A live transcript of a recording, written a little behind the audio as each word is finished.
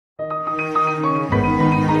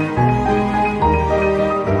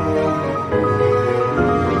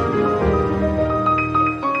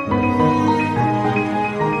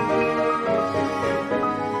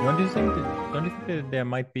that there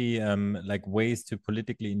might be like ways to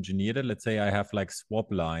politically engineer it? Let's say I have like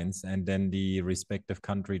swap lines and then the respective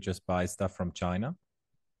country just buys stuff from China.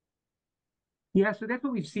 Yeah, so that's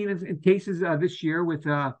what we've seen in cases this year with,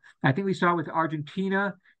 I think we saw with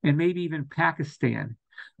Argentina and maybe even Pakistan,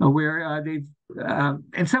 where they've,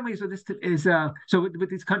 in some ways, so this is, so what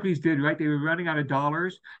these countries did, right? They were running out of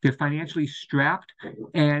dollars, they're financially strapped,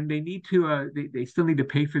 and they need to, they still need to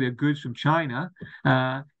pay for their goods from China.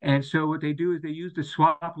 And so what they do is they use the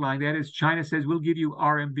swap line. That is, China says, we'll give you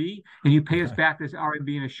RMB, and you pay us back this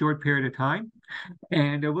RMB in a short period of time,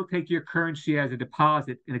 and we'll take your currency as a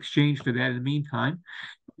deposit in exchange for that in the meantime.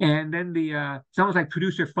 And then it's almost like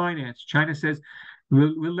producer finance. China says,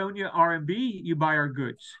 we'll loan you RMB, you buy our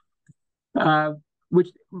goods. So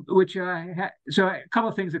a couple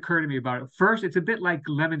of things occur to me about it. First, it's a bit like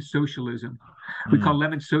lemon socialism. We call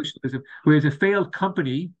lemon socialism, where it's a failed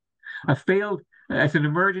company, it's an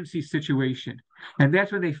emergency situation. And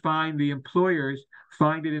that's when the employers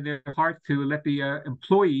find it in their heart to let the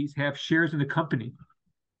employees have shares in the company,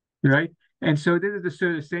 right? And so this is the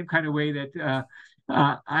sort of the same kind of way that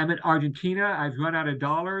I'm in Argentina. I've run out of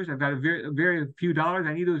dollars. I've got a very few dollars.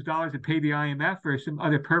 I need those dollars to pay the IMF or some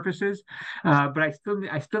other purposes, but I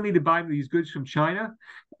still need to buy these goods from China,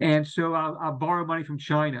 and so I'll borrow money from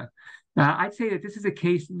China. I'd say that this is a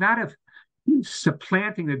case not of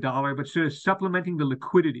supplanting the dollar, but sort of supplementing the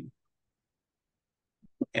liquidity.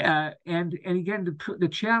 And again, the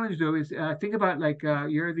challenge though is think about like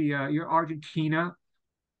you're Argentina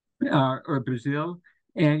or Brazil,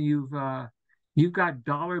 and you've got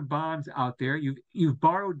dollar bonds out there. You've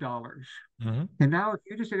borrowed dollars, and now if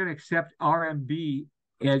you're just going to accept RMB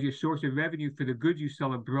as your source of revenue for the goods you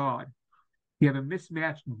sell abroad, you have a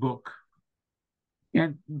mismatched book.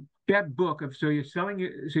 And that book of you're selling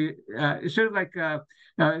it's sort of like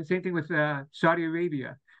same thing with Saudi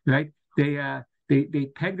Arabia, right? They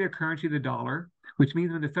peg their currency to the dollar, which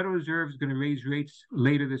means when the Federal Reserve is going to raise rates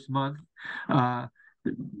later this month,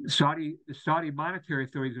 the Saudi monetary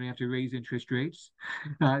authority is going to have to raise interest rates.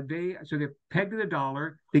 They're pegged to the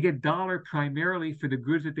dollar. They get dollar primarily for the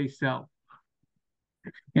goods that they sell.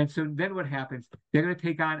 And so then what happens? They're going to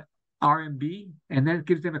take on RMB, and then it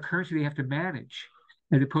gives them a currency they have to manage,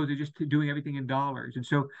 as opposed to just doing everything in dollars. And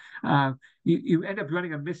so you end up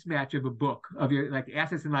running a mismatch of a book of your like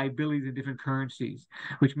assets and liabilities in different currencies,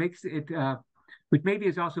 which makes it, which maybe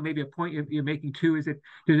is also maybe a point you're making too, is that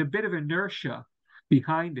there's a bit of inertia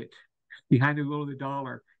behind the role of the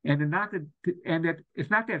dollar, and that it's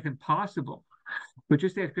not that it's impossible, but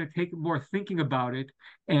just that it's going to take more thinking about it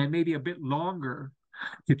and maybe a bit longer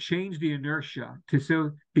to change the inertia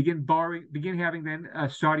to begin having then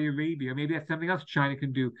Saudi Arabia. Maybe that's something else China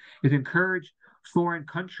can do, is encourage foreign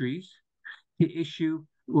countries to issue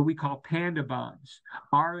what we call panda bonds,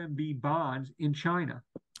 RMB bonds in China.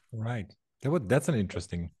 Right. That's an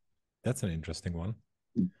interesting one.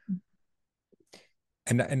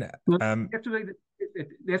 That's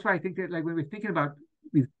why I think that like when we're thinking about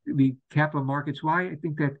the capital markets, why I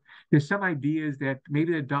think that there's some ideas that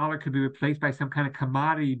maybe the dollar could be replaced by some kind of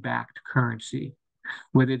commodity-backed currency,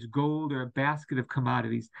 whether it's gold or a basket of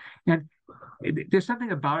commodities. And there's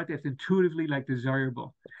something about it that's intuitively like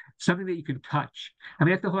desirable, something that you can touch. I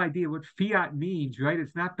mean, that's the whole idea. What fiat means, right?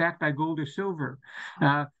 It's not backed by gold or silver.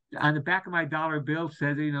 On the back of my dollar bill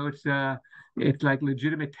says, it's like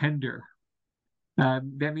legitimate tender.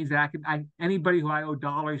 That means that anybody who I owe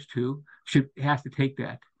dollars to has to take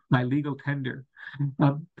that, my legal tender.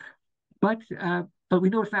 But we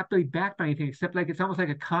know it's not really backed by anything except like it's almost like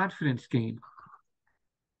a confidence game.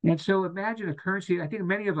 And so imagine a currency. I think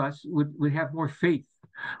many of us would have more faith,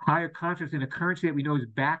 higher confidence in a currency that we know is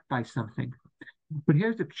backed by something. But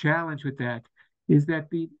here's the challenge with that, is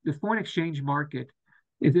that the foreign exchange market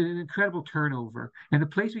is an incredible turnover. And the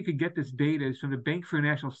place we could get this data is from the Bank for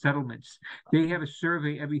International Settlements. They have a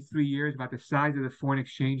survey every 3 years about the size of the foreign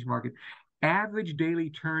exchange market. Average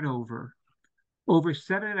daily turnover, over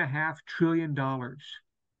 $7.5 trillion.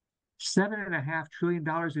 $7.5 trillion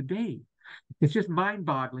a day. It's just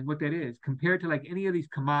mind-boggling what that is compared to like any of these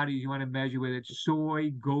commodities you want to measure, whether it's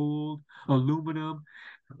soy, gold, aluminum,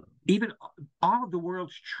 even all of the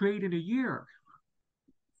world's trade in a year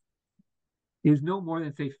is no more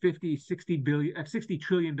than, say, $60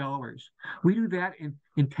 trillion. We do that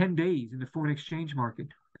in 10 days in the foreign exchange market.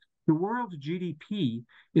 The world's GDP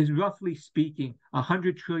is, roughly speaking,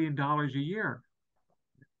 $100 trillion a year.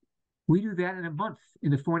 We do that in a month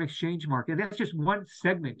in the foreign exchange market. And that's just one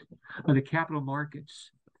segment of the capital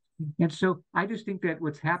markets. And so I just think that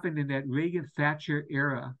what's happened in that Reagan-Thatcher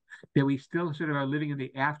era that we still sort of are living in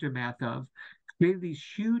the aftermath of created these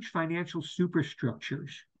huge financial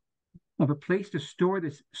superstructures of a place to store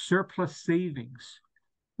this surplus savings,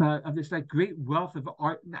 of this like great wealth of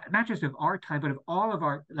art, not just of our time, but of all of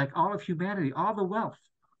our, like all of humanity, all the wealth.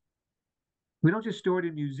 We don't just store it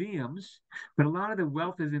in museums, but a lot of the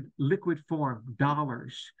wealth is in liquid form,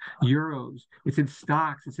 dollars, euros. It's in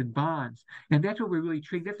stocks, it's in bonds, and that's what we're really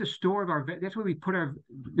trading. That's the store of our. That's where we put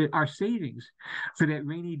our savings for that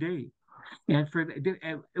rainy day, and for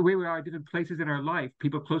where we are at different places in our life.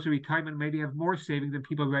 People close to retirement maybe have more savings than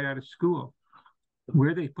people right out of school,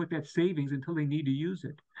 where they put that savings until they need to use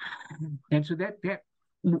it, and so that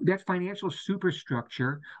financial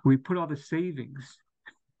superstructure where we put all the savings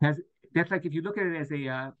has that's like if you look at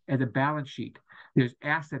it as a balance sheet, there's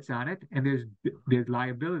assets on it and there's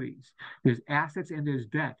liabilities. There's assets and there's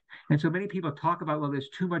debt. And so many people talk about, well, there's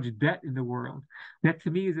too much debt in the world. That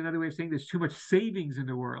to me is another way of saying there's too much savings in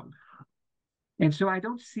the world. And so I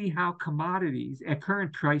don't see how commodities at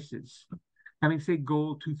current prices, I mean, say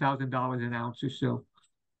gold, $2,000 an ounce or so,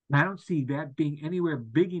 I don't see that being anywhere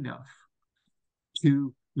big enough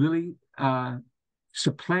to really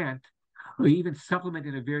supplant or even supplement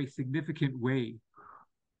in a very significant way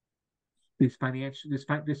this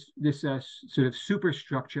sort of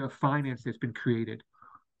superstructure of finance that's been created.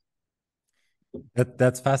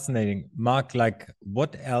 That's fascinating. Mark, like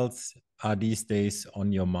what else are these days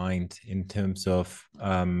on your mind in terms of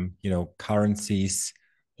currencies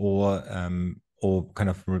or kind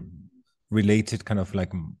of related kind of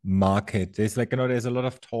like market? There's like, there's a lot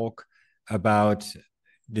of talk about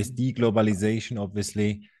this de-globalization,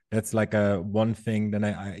 obviously. That's like one thing.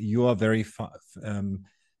 Then you are very,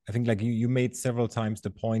 I think like you made several times the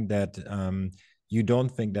point that you don't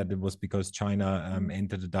think that it was because China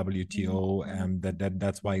entered the WTO,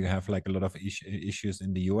 that's why you have like a lot of issues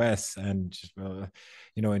in the US and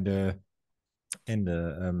in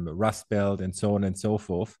the Rust Belt and so on and so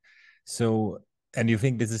forth. So, and you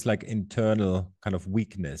think this is like internal kind of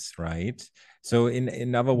weakness, right? So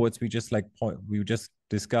in other words, we just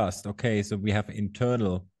discussed, okay, so we have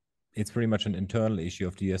internal, it's pretty much an internal issue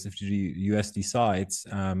of the US. If the US decides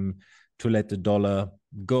to let the dollar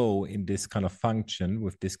go in this kind of function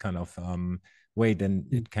with this kind of way, then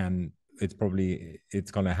it's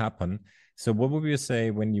going to happen. So what would you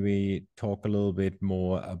say when we talk a little bit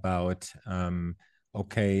more about,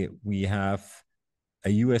 okay, we have a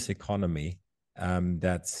US economy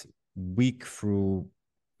that's weak through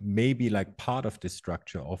maybe like part of the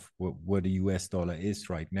structure of where the US dollar is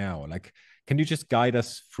right now? Like, can you just guide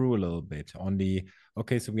us through a little bit on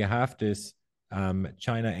okay, so we have this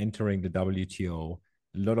China entering the WTO.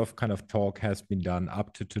 A lot of kind of talk has been done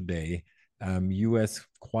up to today. US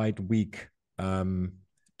quite weak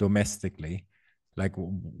domestically. Like,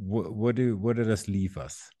 where did this leave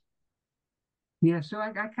us? Yeah, so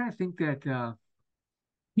I kind of think that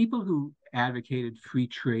people who advocated free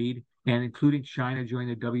trade, and including China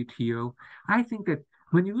joining the WTO, I think that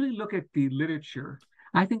when you really look at the literature,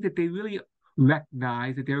 I think that they really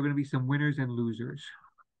recognize that there are going to be some winners and losers,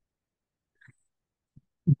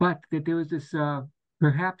 but that there was this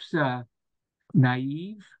perhaps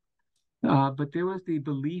naive, but there was the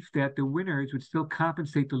belief that the winners would still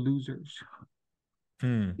compensate the losers.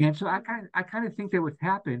 And so I kind of think that what's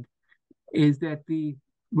happened is that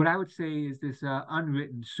what I would say is this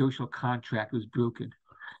unwritten social contract was broken.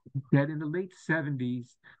 That in the late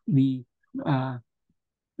 70s, we were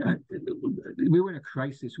in a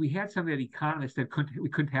crisis. We had some of that economists that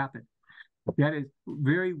couldn't happen. That is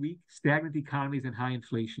very weak, stagnant economies and high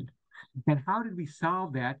inflation. And how did we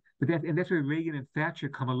solve that? And that's where Reagan and Thatcher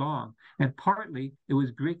come along. And partly it was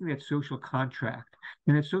breaking that social contract.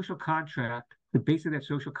 And that social contract, the base of that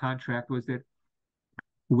social contract was that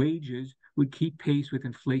wages would keep pace with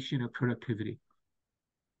inflation or productivity.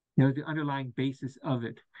 The underlying basis of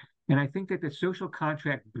it. And I think that the social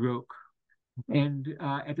contract broke. And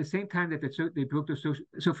at the same time that they broke the social,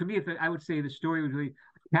 so for me, I would say the story was really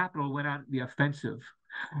capital went on the offensive,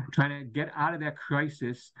 trying to get out of that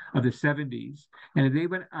crisis of the 70s, and they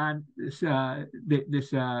went on this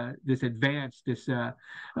advance, this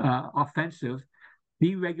offensive,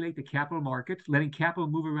 deregulate the capital markets, letting capital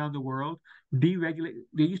move around the world, deregulate.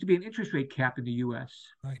 There used to be an interest rate cap in the U.S.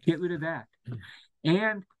 Right. Get rid of that,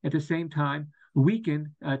 and at the same time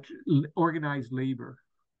weaken organized labor.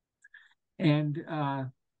 And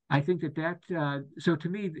I think that so to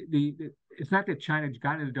me, it's not that China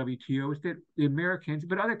got into the WTO, it's that the Americans,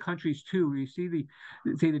 but other countries too, you see the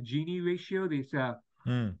Gini ratio, this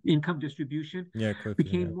income distribution,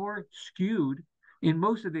 became more skewed in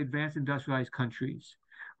most of the advanced industrialized countries.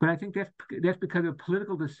 But I think that's because of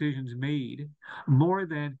political decisions made more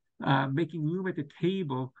than making room at the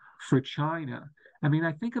table for China. I mean,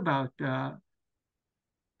 I think about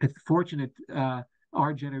it's fortunate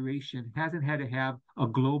our generation hasn't had to have a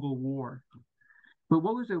global war. But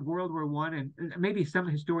what was it, World War I? And maybe some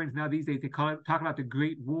historians now these days they talk about the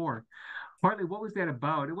Great War. Partly, what was that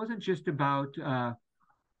about? It wasn't just about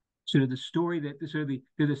sort of the story that there's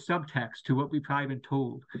a subtext to what we've probably been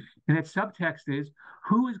told, and that subtext is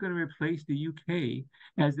who is going to replace the UK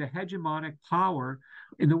as the hegemonic power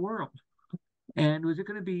in the world. And was it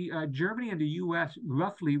going to be Germany and the U.S.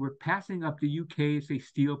 roughly were passing up the U.K. say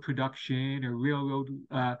steel production or railroad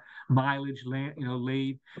mileage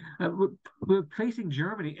laid, replacing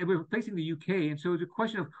Germany and we're replacing the U.K. And so it's a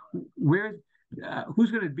question of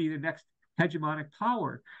who's going to be the next hegemonic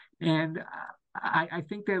power. And I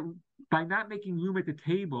think that by not making room at the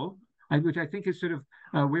table, which I think is sort of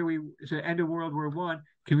where we end of World War I,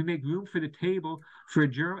 can we make room for the table for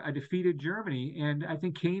a defeated Germany? And I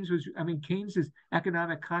think Keynes's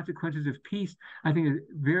economic consequences of peace, I think, is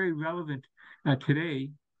very relevant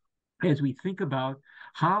today as we think about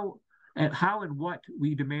how and what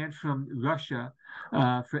we demand from Russia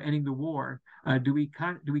for ending the war. Do we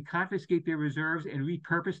confiscate their reserves and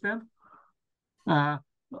repurpose them?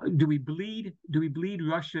 Do we bleed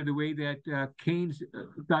Russia the way that Keynes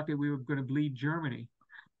thought that we were going to bleed Germany?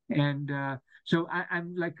 And so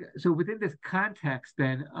so within this context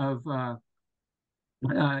then of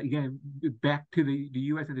again back to the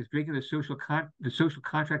U.S. and this breaking the social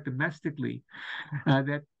contract domestically,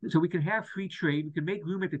 so we can have free trade, we can make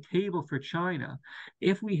room at the table for China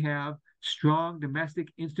if we have strong domestic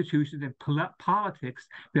institutions and politics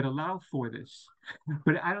that allow for this.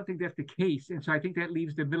 But I don't think that's the case, and so I think that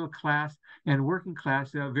leaves the middle class and working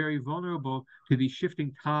class very vulnerable to these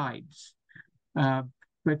shifting tides.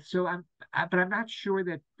 But I'm not sure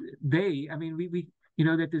that we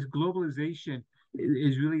that this globalization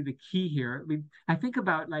is really the key here. I mean, I think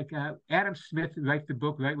about Adam Smith writes the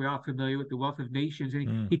book, right? We're all familiar with The Wealth of Nations,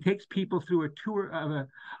 and he takes people through a tour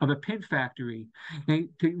of a pin factory to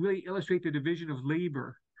really illustrate the division of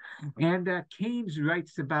labor. And Keynes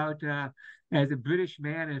writes about, as a British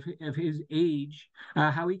man of his age,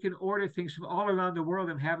 how he can order things from all around the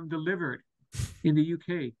world and have them delivered in the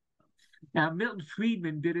UK. Now, Milton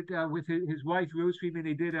Friedman did it with his wife, Rose Friedman.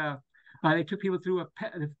 They took people through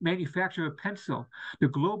the manufacture of a pencil, the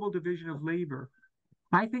global division of labor.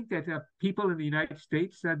 I think that people in the United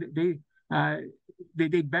States, they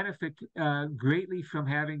benefit greatly from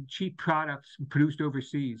having cheap products produced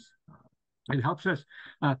overseas. It helps us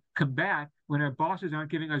combat when our bosses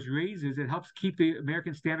aren't giving us raises. It helps keep the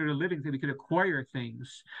American standard of living, that we could acquire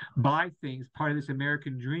things, buy things, part of this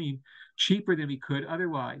American dream, cheaper than we could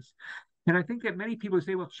otherwise. And I think that many people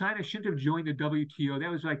say, well, China shouldn't have joined the WTO.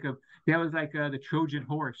 That was like the Trojan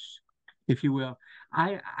horse, if you will.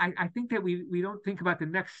 I think that we don't think about the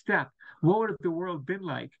next step. What would have the world been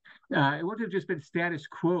like? It wouldn't have just been status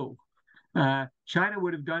quo. China still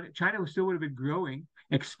would have been growing,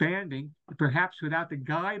 expanding, perhaps without the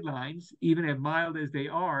guidelines, even as mild as they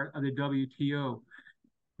are, of the WTO.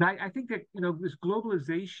 And I think that this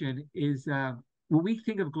globalization is. What we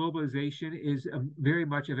think of globalization is very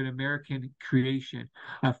much of an American creation.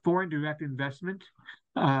 Foreign direct investment,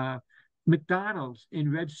 McDonald's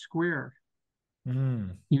in Red Square,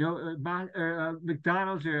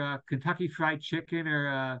 McDonald's or Kentucky Fried Chicken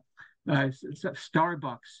or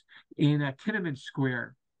Starbucks in Tiananmen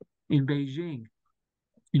Square in Beijing.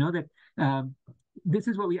 This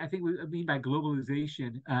is what I think we mean by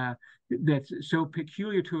globalization. That's so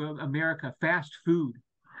peculiar to America: fast food.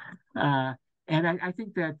 And I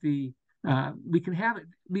think that we can have it.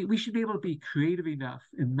 We should be able to be creative enough,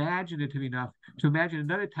 imaginative enough to imagine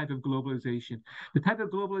another type of globalization, the type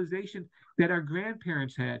of globalization that our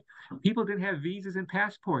grandparents had. People didn't have visas and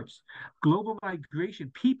passports. Global migration,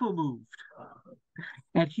 people moved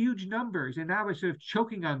at huge numbers, and now we're sort of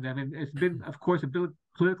choking on them. And it's been, of course, a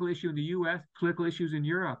political issue in the U.S., political issues in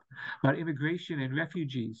Europe about immigration and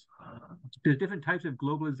refugees. There's different types of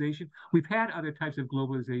globalization. We've had other types of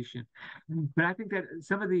globalization. But I think that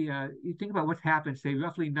some of you think about what's happened, say,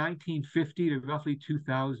 roughly 1950 to roughly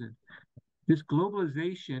 2000. This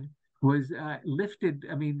globalization was lifted,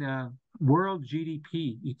 world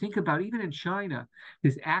GDP. You think about, even in China,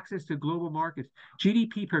 this access to global markets,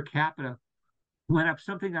 GDP per capita went up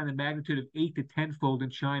something on the magnitude of 8 to 10-fold in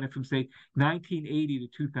China from, say, 1980 to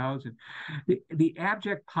 2000. The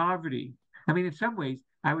abject poverty, in some ways,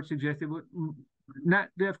 I would suggest it would not.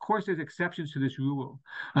 Of course, there's exceptions to this rule.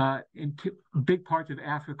 In big parts of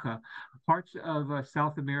Africa, parts of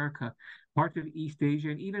South America, parts of East Asia,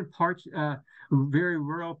 and even parts, very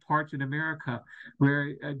rural parts in America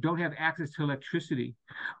where don't have access to electricity.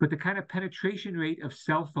 But the kind of penetration rate of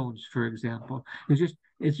cell phones, for example, is just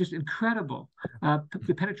is just incredible.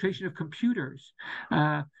 The penetration of computers.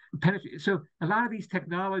 So a lot of these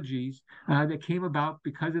technologies that came about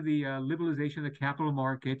because of the liberalization of the capital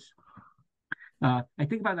markets. I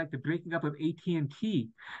think about like the breaking up of AT&T.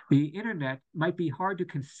 The internet might be hard to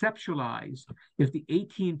conceptualize if the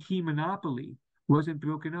AT&T monopoly wasn't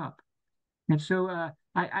broken up. And so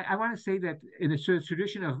I want to say that in the sort of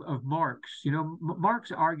tradition of Marx,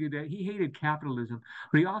 Marx argued that he hated capitalism,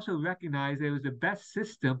 but he also recognized that it was the best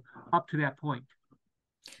system up to that point.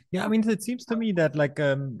 Yeah, I mean, it seems to me that like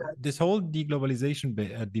this whole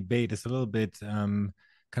deglobalization debate is a little bit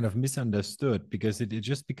kind of misunderstood because it's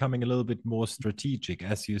just becoming a little bit more strategic,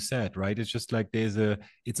 as you said, right? It's just like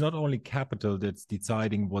it's not only capital that's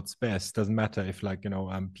deciding what's best. Doesn't matter if like,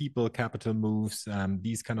 people, capital moves,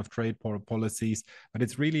 these kind of trade policies, but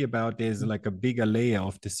it's really about there's like a bigger layer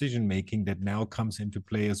of decision making that now comes into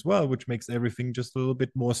play as well, which makes everything just a little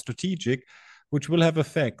bit more strategic, which will have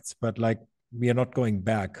effects, but like we are not going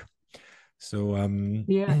back. So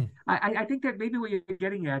yeah, I think that maybe what you're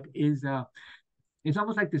getting at is it's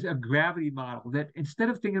almost like a gravity model that instead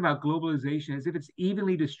of thinking about globalization as if it's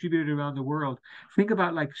evenly distributed around the world, think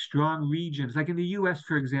about like strong regions. Like in the US,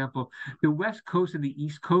 for example, the West Coast and the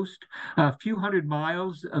East Coast, a few hundred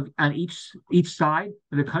miles on each side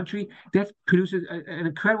of the country, that produces an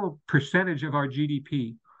incredible percentage of our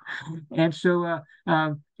GDP. And so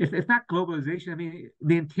if not globalization, I mean,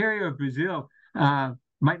 the interior of Brazil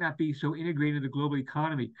might not be so integrated in the global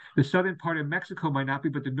economy. The southern part of Mexico might not be,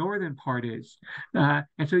 but the northern part is. And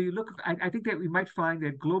so I think that we might find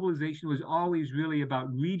that globalization was always really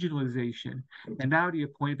about regionalization. And now to your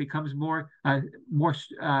point, it becomes more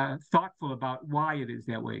thoughtful about why it is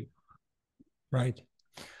that way. Right.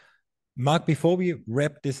 Marc, before we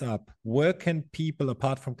wrap this up, where can people,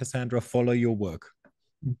 apart from Cassandra, follow your work?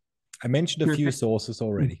 I mentioned a few sources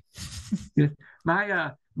already.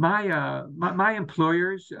 My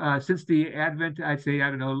employers, since the advent, I'd say, I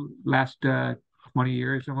don't know, last 20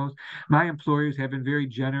 years almost, my employers have been very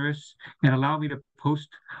generous and allow me to post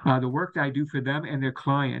the work that I do for them and their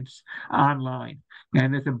clients online.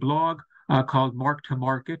 And there's a blog called Marc to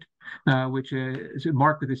Market, which is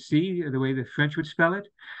Marc with a C, the way the French would spell it.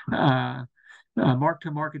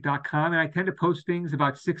 Marc2market.com, and I tend to post things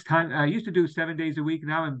about 6 times. I used to do 7 days a week.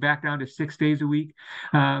 Now I'm back down to 6 days a week.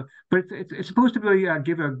 But it's supposed to really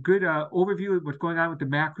give a good overview of what's going on with the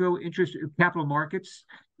macro interest capital markets,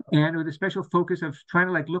 and with a special focus of trying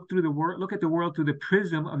to like look at the world through the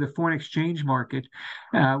prism of the foreign exchange market,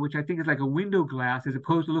 which I think is like a window glass as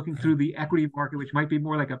opposed to looking through the equity market, which might be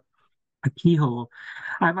more like a keyhole.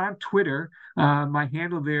 I'm on Twitter. My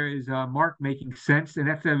handle there is Marc Making Sense, and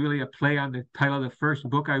that's really a play on the title of the first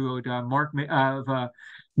book I wrote, Marc of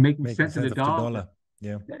Making Sense of the Dollar.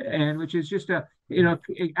 Yeah, and which is just I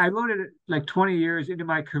wrote it like 20 years into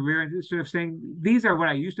my career, and sort of saying these are what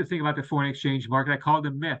I used to think about the foreign exchange market. I call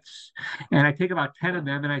them myths, and I take about 10 of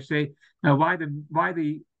them, and I say why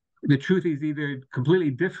the truth is either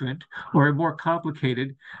completely different or more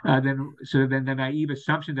complicated than the naive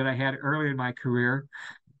assumption that I had earlier in my career.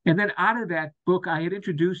 And then out of that book, I had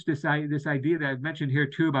introduced this idea that I've mentioned here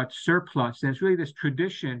too about surplus. And it's really this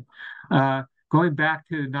tradition going back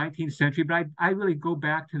to the 19th century. But I really go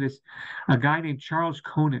back to a guy named Charles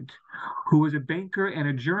Conant, who was a banker and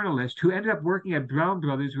a journalist who ended up working at Brown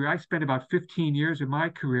Brothers, where I spent about 15 years of my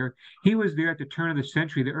career. He was there at the turn of the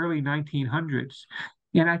century, the early 1900s.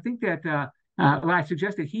 And I think that I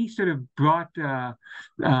suggest that he sort of brought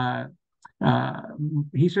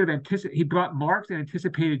he brought Marx and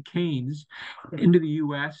anticipated Keynes into the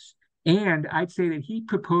U.S. And I'd say that he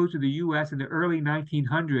proposed to the U.S. in the early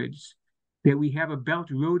 1900s that we have a Belt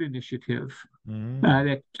Road Initiative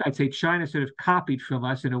that I'd say China sort of copied from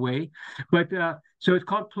us in a way. But so it's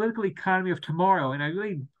called Political Economy of Tomorrow. And I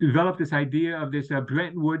really developed this idea of this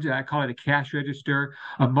Bretton Woods, I call it a cash register,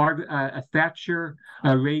 a Thatcher,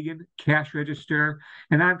 Reagan cash register.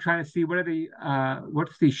 And I'm trying to see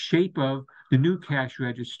what's the shape of the new cash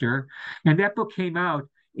register. And that book came out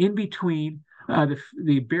in between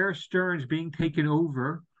the Bear Stearns being taken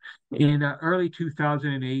over in early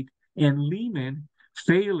 2008 and Lehman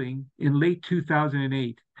failing in late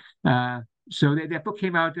 2008. So that book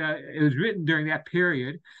came out, it was written during that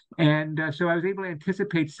period. And so I was able to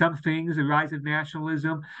anticipate some things, the rise of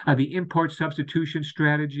nationalism, the import substitution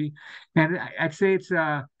strategy. And I'd say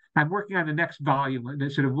I'm working on the next volume,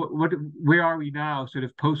 sort of where are we now, sort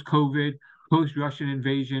of post-COVID, post-Russian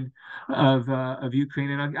invasion of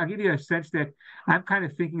Ukraine. And I'll give you a sense that I'm kind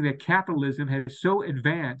of thinking that capitalism has so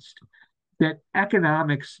advanced that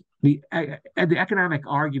economics, the economic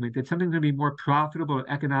argument that something's going to be more profitable or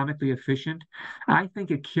economically efficient, I think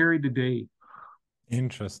it carried the day.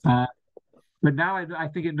 Interesting. Uh, but now I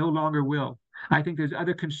think it no longer will. I think there's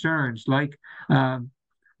other concerns like um,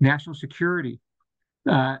 national security,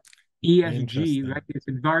 uh, ESG, right? Interesting. It's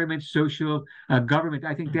environment, social, government.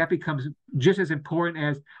 I think that becomes just as important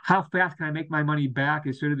as how fast can I make my money back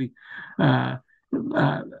is sort of the, uh,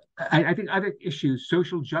 uh, I think other issues,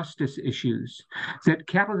 social justice issues, that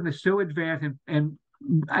capitalism is so advanced and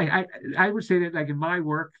I would say that like in my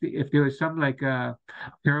work, if there was some like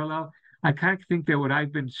parallel, I kind of think that what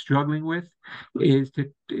I've been struggling with is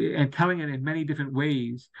to and telling it in many different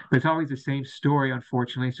ways, but it's always the same story,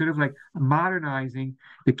 unfortunately. Sort of like modernizing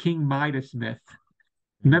the King Midas myth.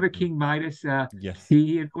 Remember Mhm. King Midas? Yes.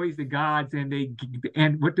 He annoys the gods,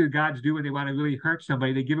 and what do the gods do when they want to really hurt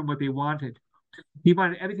somebody? They give him what they wanted. He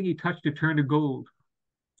wanted everything he touched to turn to gold.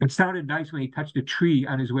 It sounded nice when he touched a tree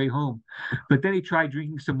on his way home, but then he tried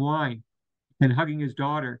drinking some wine and hugging his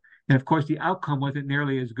daughter, and of course the outcome wasn't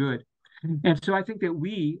nearly as good. And so I think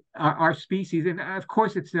that our species, and of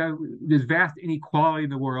course, there's vast inequality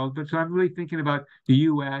in the world. But so I'm really thinking about the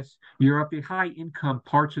U.S., Europe, the high income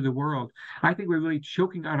parts of the world. I think we're really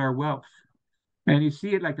choking on our wealth. And you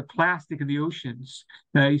see it like the plastic in the oceans.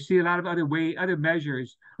 You see a lot of other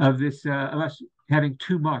measures of this, of us having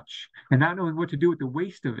too much and not knowing what to do with the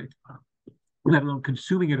waste of it, let alone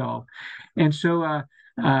consuming it all. And so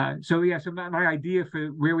my idea for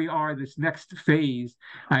where we are this next phase,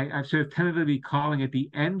 I'm sort of tentatively calling it the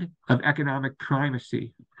end of economic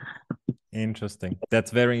primacy. Interesting.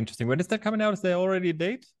 That's very interesting. When is that coming out? Is there already a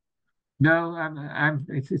date? No,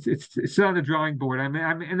 it's still on the drawing board.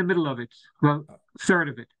 I'm in the middle of it. Well, third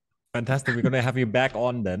of it. Fantastic. We're going to have you back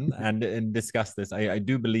on then and discuss this. I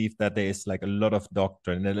do believe that there is like a lot of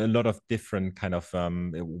doctrine and a lot of different kind of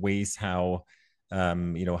ways how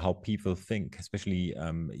how people think, especially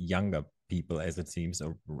younger people, as it seems,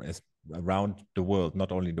 as around the world,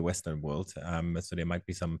 not only the Western world. So there might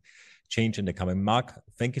be some change in the coming. Marc,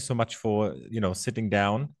 thank you so much for sitting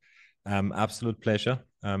down. Absolute pleasure.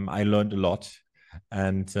 I learned a lot,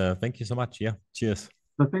 and thank you so much. Yeah, cheers.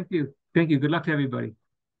 So thank you. Thank you. Good luck to everybody.